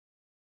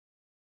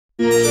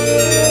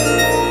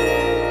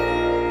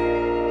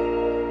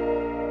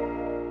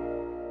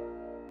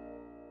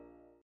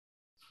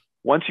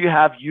Once you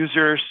have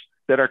users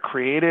that are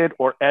created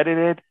or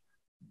edited,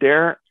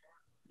 their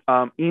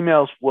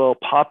emails will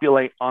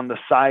populate on the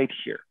side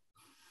here.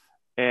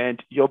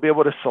 And you'll be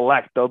able to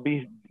select. You'll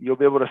be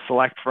able to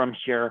select from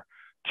here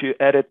to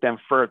edit them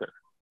further.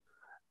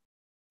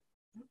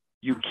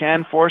 You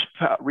can force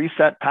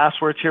reset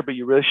passwords here, but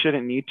you really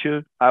shouldn't need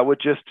to. I would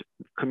just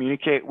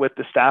communicate with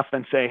the staff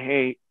and say,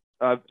 hey,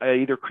 I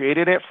either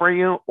created it for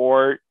you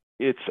or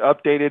it's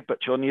updated, but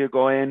you'll need to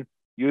go in,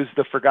 use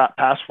the forgot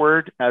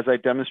password as I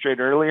demonstrated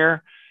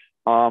earlier,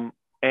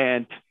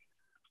 and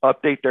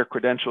update their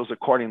credentials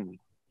accordingly.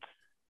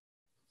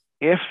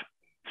 If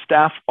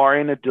staff are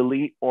in a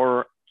delete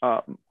or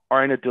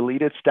are in a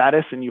deleted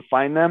status and you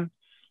find them,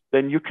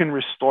 then you can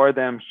restore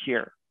them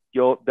here.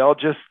 They'll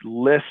just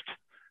list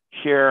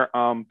here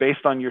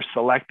based on your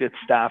selected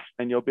staff,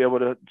 and you'll be able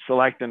to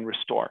select and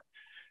restore.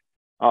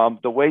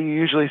 The way you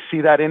usually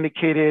see that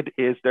indicated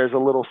is there's a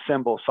little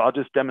symbol. So I'll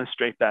just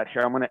demonstrate that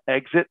here. I'm going to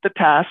exit the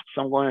tasks.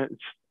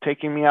 It's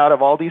taking me out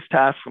of all these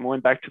tasks. I'm going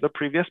back to the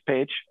previous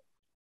page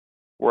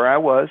where I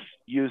was,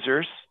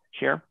 users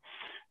here.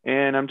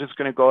 And I'm just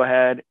going to go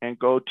ahead and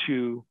go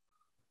to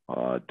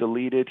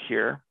deleted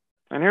here.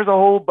 And here's a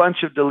whole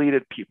bunch of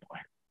deleted people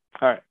here.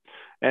 All right.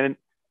 And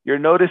you're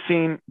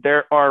noticing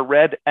there are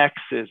red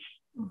X's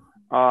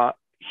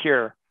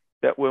here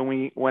that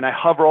when I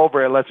hover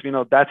over it, lets me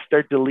know that's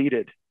their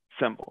deleted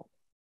symbol.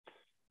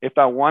 If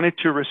I wanted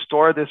to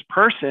restore this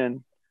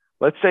person,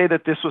 let's say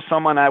that this was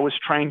someone I was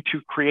trying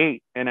to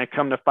create and I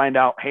come to find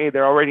out, hey,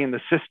 they're already in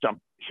the system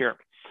here.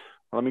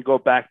 Let me go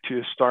back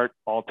to start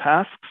all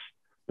tasks.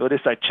 Notice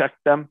I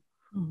checked them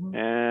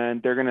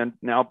and they're gonna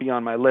now be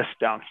on my list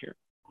down here.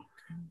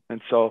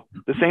 And so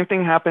the same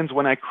thing happens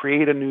when I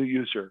create a new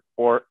user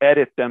or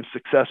edit them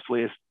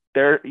successfully, is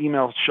their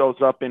email shows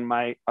up in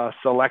my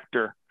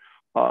selector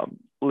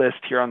list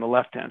here on the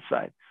left-hand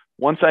side.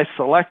 Once I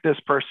select this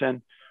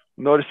person,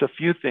 notice a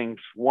few things.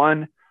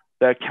 One,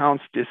 the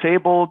account's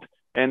disabled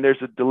and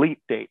there's a delete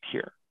date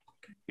here.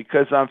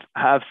 Because I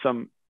have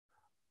some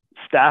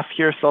staff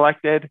here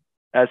selected,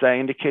 as I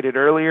indicated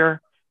earlier,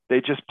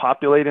 they just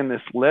populate in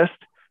this list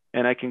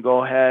and I can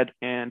go ahead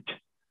and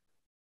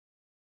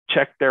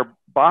check their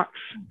box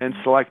and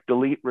select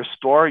delete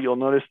restore. You'll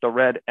notice the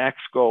red X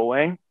go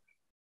away.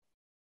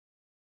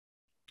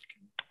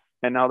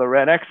 And now the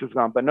red X is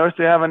gone. But notice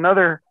they have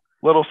another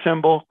little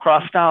symbol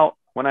crossed out.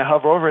 When I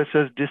hover over it, it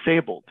says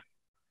disabled.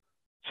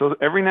 So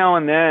every now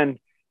and then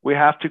we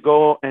have to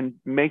go and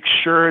make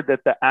sure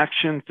that the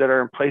actions that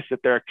are in place,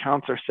 that their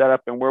accounts are set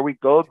up, and where we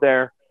go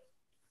there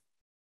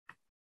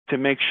to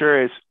make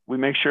sure is we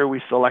make sure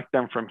we select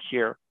them from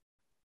here.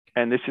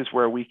 And this is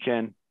where we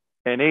can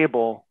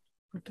enable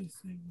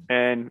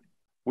and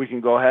we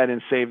can go ahead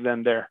and save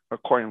them there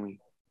accordingly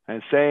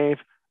and save,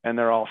 and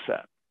they're all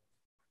set.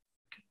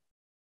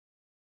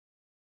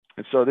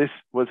 And so this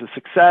was a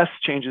success,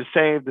 changes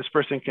saved. This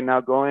person can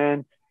now go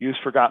in, use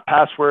forgot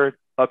password,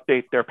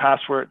 update their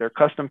password, their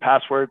custom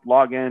password,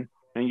 log in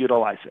and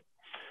utilize it.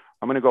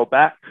 I'm going to go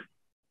back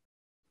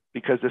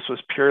because this was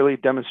purely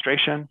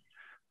demonstration.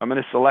 I'm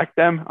going to select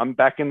them. I'm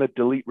back in the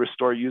delete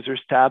restore users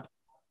tab.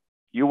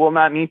 You will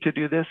not need to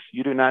do this.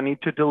 You do not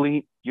need to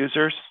delete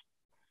users.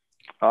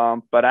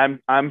 But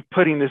I'm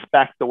putting this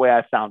back the way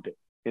I found it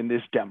in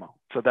this demo.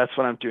 So that's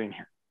what I'm doing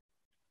here.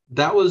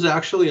 That was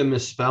actually a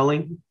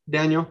misspelling,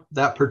 Daniel,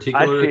 that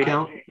particular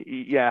account.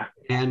 Yeah.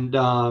 And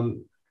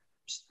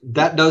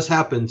that does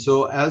happen.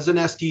 So as an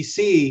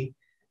STC,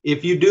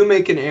 if you do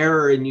make an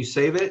error and you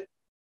save it,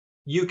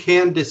 you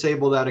can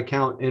disable that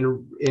account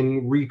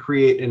and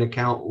recreate an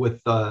account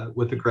with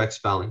the correct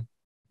spelling.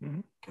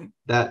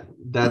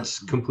 That's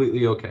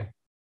completely okay.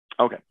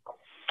 Okay.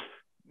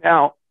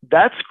 Now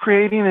that's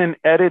creating and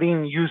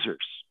editing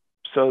users.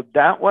 So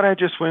that what I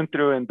just went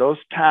through and those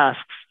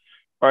tasks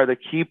are the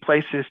key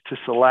places to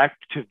select,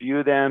 to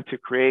view them, to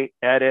create,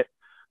 edit,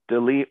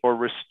 delete, or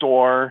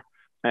restore,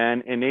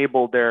 and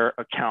enable their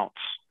accounts.